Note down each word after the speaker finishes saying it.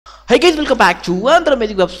Hey guys, welcome back to another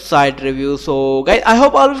amazing website review. So guys, I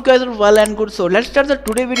hope all of you guys are well and good. So let's start the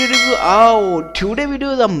today video review. Today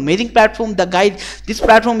video is amazing platform. This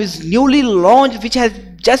platform is newly launched, which has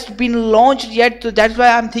just been launched yet, so that's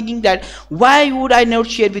why I'm thinking that why would I not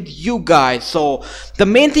share with you guys. So the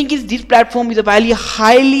main thing is this platform is a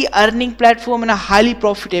highly earning platform and a highly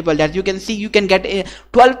profitable. That you can see, you can get a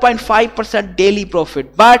 12.5% daily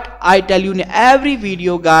profit. But I tell you in every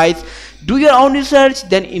video guys, do your own research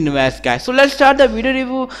then invest guys. So let's start the video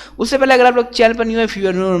review. उससे पहले अगर आप लोग channel पर new है, if you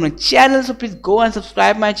are new on my channel, so please go and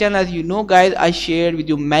subscribe my channel. As you know guys, I shared with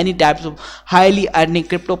you many types of highly earning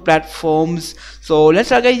crypto platforms. So let's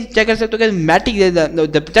start guys. Check कर सकते हो guys, Matic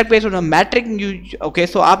the tech based on Matic. Okay,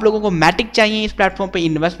 so आप लोगों को Matic चाहिए इस platform पे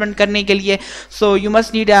investment करने के लिए. So you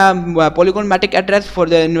must need a Polygon Matic address for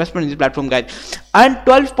the investment in this platform guys. And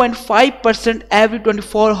 12.5% every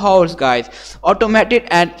 24 hours guys. Automated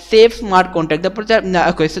and safe smart contract.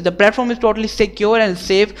 Okay, so the platform is totally secure and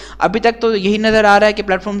safe. अभी तक तो यही नजर आ रहा है कि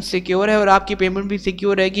platform secure है और आपकी पेमेंट भी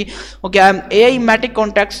सिक्योर रहेगी. Okay, AI Matic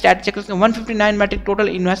contract stat check करते हैं. 159 Matic टोटल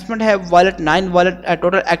इन्वेस्टमेंट है. Wallet 9 wallet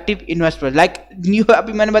total active investment. Like new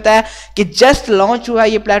अभी मैंने बताया कि जस्ट लॉन्च हुआ है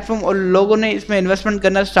ये प्लेटफॉर्म और लोगों ने इसमें इन्वेस्टमेंट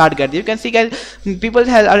करना स्टार्ट कर दिया. You can see guys, people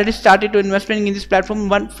has already started to investment in this platform.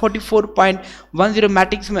 144.10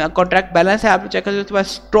 Matic में कॉन्ट्रैक्ट बैलेंस है. आप चेक कर सकते हो.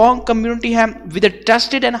 स्ट्रॉन्ग कम्युनिटी है with a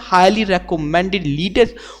trusted and highly recommended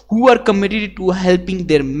leaders who are committed to helping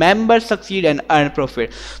their members succeed and earn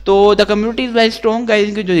profit. तो the community is very strong guys.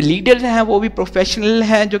 इनके जो लीडर्स हैं वो भी प्रोफेशनल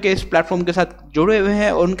हैं जो कि इस प्लेटफॉर्म के साथ जुड़े हुए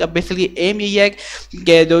हैं और उनका बेसिकली एम यही है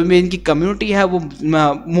कि जो भी इनकी कम्युनिटी है वो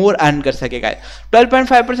मोर अर्न कर सकेगा.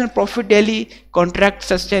 12.5% profit daily. Contract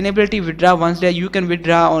sustainability. Withdraw once day. You can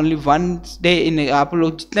withdraw only once day in. आप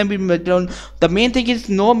लोग जितने भी the main thing is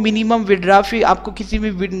no minimum withdraw फी. आपको किसी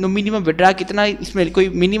भी मिनिमम विड्रा कितना, इसमें कोई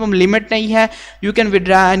मिनिमम लिमिट नहीं है. You can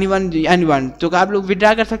withdraw anyone. तो आप लोग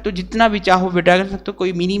विड्रा कर सकते हो, जितना भी चाहो विड्रा कर सकते हो.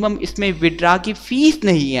 कोई मिनिमम इसमें विड्रा की फीस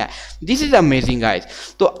नहीं है. This is amazing guys.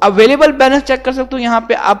 तो अवेलेबल बैलेंस चेक कर सकते हो यहाँ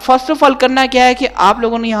पे. आप फर्स्ट ऑफ ऑल करना क्या है कि आप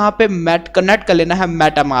लोगों ने यहाँ पे कनेक्ट कर लेना है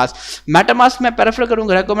मेटामास्क. मेटामास्क मैं प्रेफर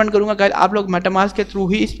करूंगा, रेकमेंड करूंगा गाइस आप लोग मेटामास्क के थ्रू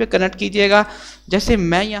ही इस पे कनेक्ट कीजिएगा. जैसे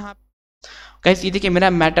मैं यहाँ गाइस ये देखिए मेरा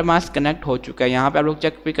मेटामास्क कनेक्ट हो चुका है. यहाँ पे आप लोग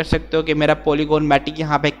चेक भी कर सकते हो कि मेरा पॉलीगॉन मैटिक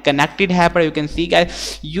यहाँ पे कनेक्टेड है. पर you can see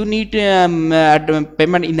guys, you need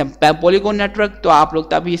payment in polygon network. तो आप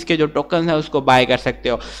लोग तभी इसके जो टोकन है उसको बाय कर सकते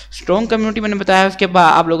हो. स्ट्रॉन्ग कम्युनिटी मैंने बताया. उसके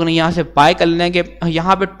बाद आप लोगों ने यहाँ से बाय कर लेना कि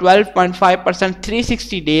यहाँ पे 12.5%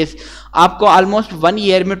 360 डेज आपको ऑलमोस्ट 1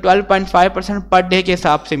 ईयर में 12.5% पर डे के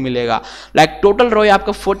हिसाब से मिलेगा. लाइक टोटल रोय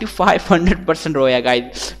आपका 4500% रोय है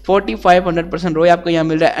गाइस. 4500% रोय आपको यहाँ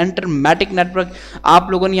मिल रहा है. Enter मैटिक network. आप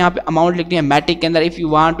लोगों ने यहाँ पे अमाउंट लिखनी है मैटिक के अंदर. If you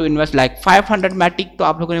want to invest like 500 मैटिक तो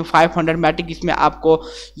आप लोगों ने 500 मैटिक. इसमें आपको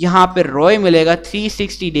यहाँ पे रोय मिलेगा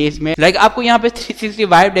 360 डेज में. लाइक आपको यहाँ पे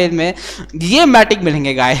 365 डेज में ये मैटिक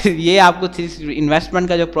मिलेंगे गाइस. ये आपको इन्वेस्टमेंट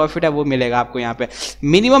का जो प्रॉफिट है वो मिलेगा आपको यहाँ पे.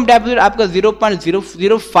 मिनिमम डेपोजिट आपका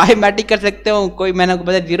 0.005 मैटिक कर सकते हो. कोई मैंने आपको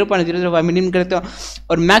बताया 0.005 मिनिमम करते हो.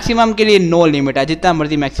 और मैक्सिमम के लिए नो लिमिट है, जितना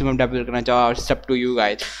मर्जी मैक्सिमम डेपोजिट करना चाहो. सब टू यू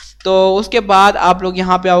गाइस. तो उसके बाद आप लोग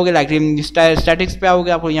यहाँ पे आओगे लाइक स्टैटिक्स पे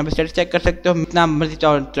आओगे. आप यहाँ पे स्टैटिक्स चेक कर सकते हो, जितना मर्जी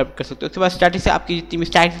चाहो कर सकते हो. उसके बाद स्टैटिक्स से आपकी जितनी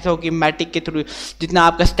स्टैटिक्स होगी मैटिक के थ्रू जितना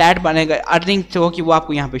आपका स्टैट बनेगा अर्निंग होगी वो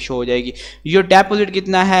आपको यहाँ पे शो हो जाएगी. योर डेपोजिट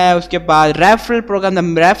कितना है. उसके बाद रेफरल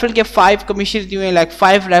प्रोग्राम. रेफरल के 5 कमीशन दिए हुए, लाइक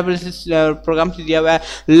 5 रेफरल प्रोग्राम दिया हुआ है.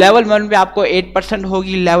 लेवल 1 पे आपको 8%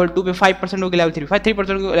 होगी, लेवल 2 पे 5% होगी, लेवल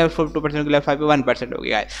 3% होगी, लेवल 4 2% होगी, लेवल 5 पे 1%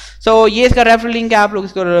 होगी. सो ये इसका रेफरल लिंक है. आप लोग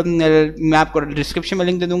इसको मैं आपको डिस्क्रिप्शन में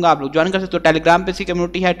लिंक दे दूंगा. आप लोग ज्वाइन कर सकते हो. टेलीग्राम पे इसकी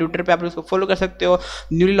कम्युनिटी है. ट्विटर पे आप लोग इसको फॉलो कर सकते हो.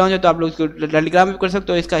 न्यूली लॉन्च है तो आप लोग इसको टेलीग्राम पे कर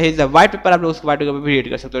सकते हो. इसका व्हाइट पेपर आप लोग उसको व्हाइट पेपर पे रीड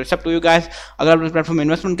कर सकते हो. सब टू यू गाइस. अगर आप प्लेटफॉर्म में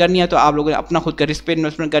इन्वेस्टमेंट करनी है तो आप लोगों ने अपना खुद का रिस्क पे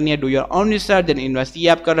इन्वेस्टमेंट करनी है. Do your own research then invest. ये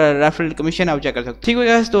आपका रेफरल कमीशन है, आप चेक कर सकते हो. ठीक है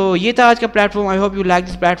गाइस, तो ये था आज का platform. I hope you like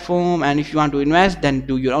this platform and if you want to invest then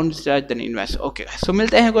do your own research then invest. Okay, सो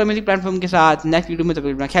मिलते हैं कोई अमेजिंग प्लेटफॉर्म के साथ नेक्स्ट वीडियो में. तब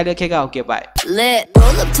तक अपना ख्याल रखिएगा. Okay, bye.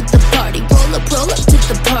 Roll up to the party, roll up to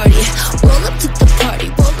the party, roll up to the party,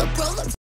 roll up.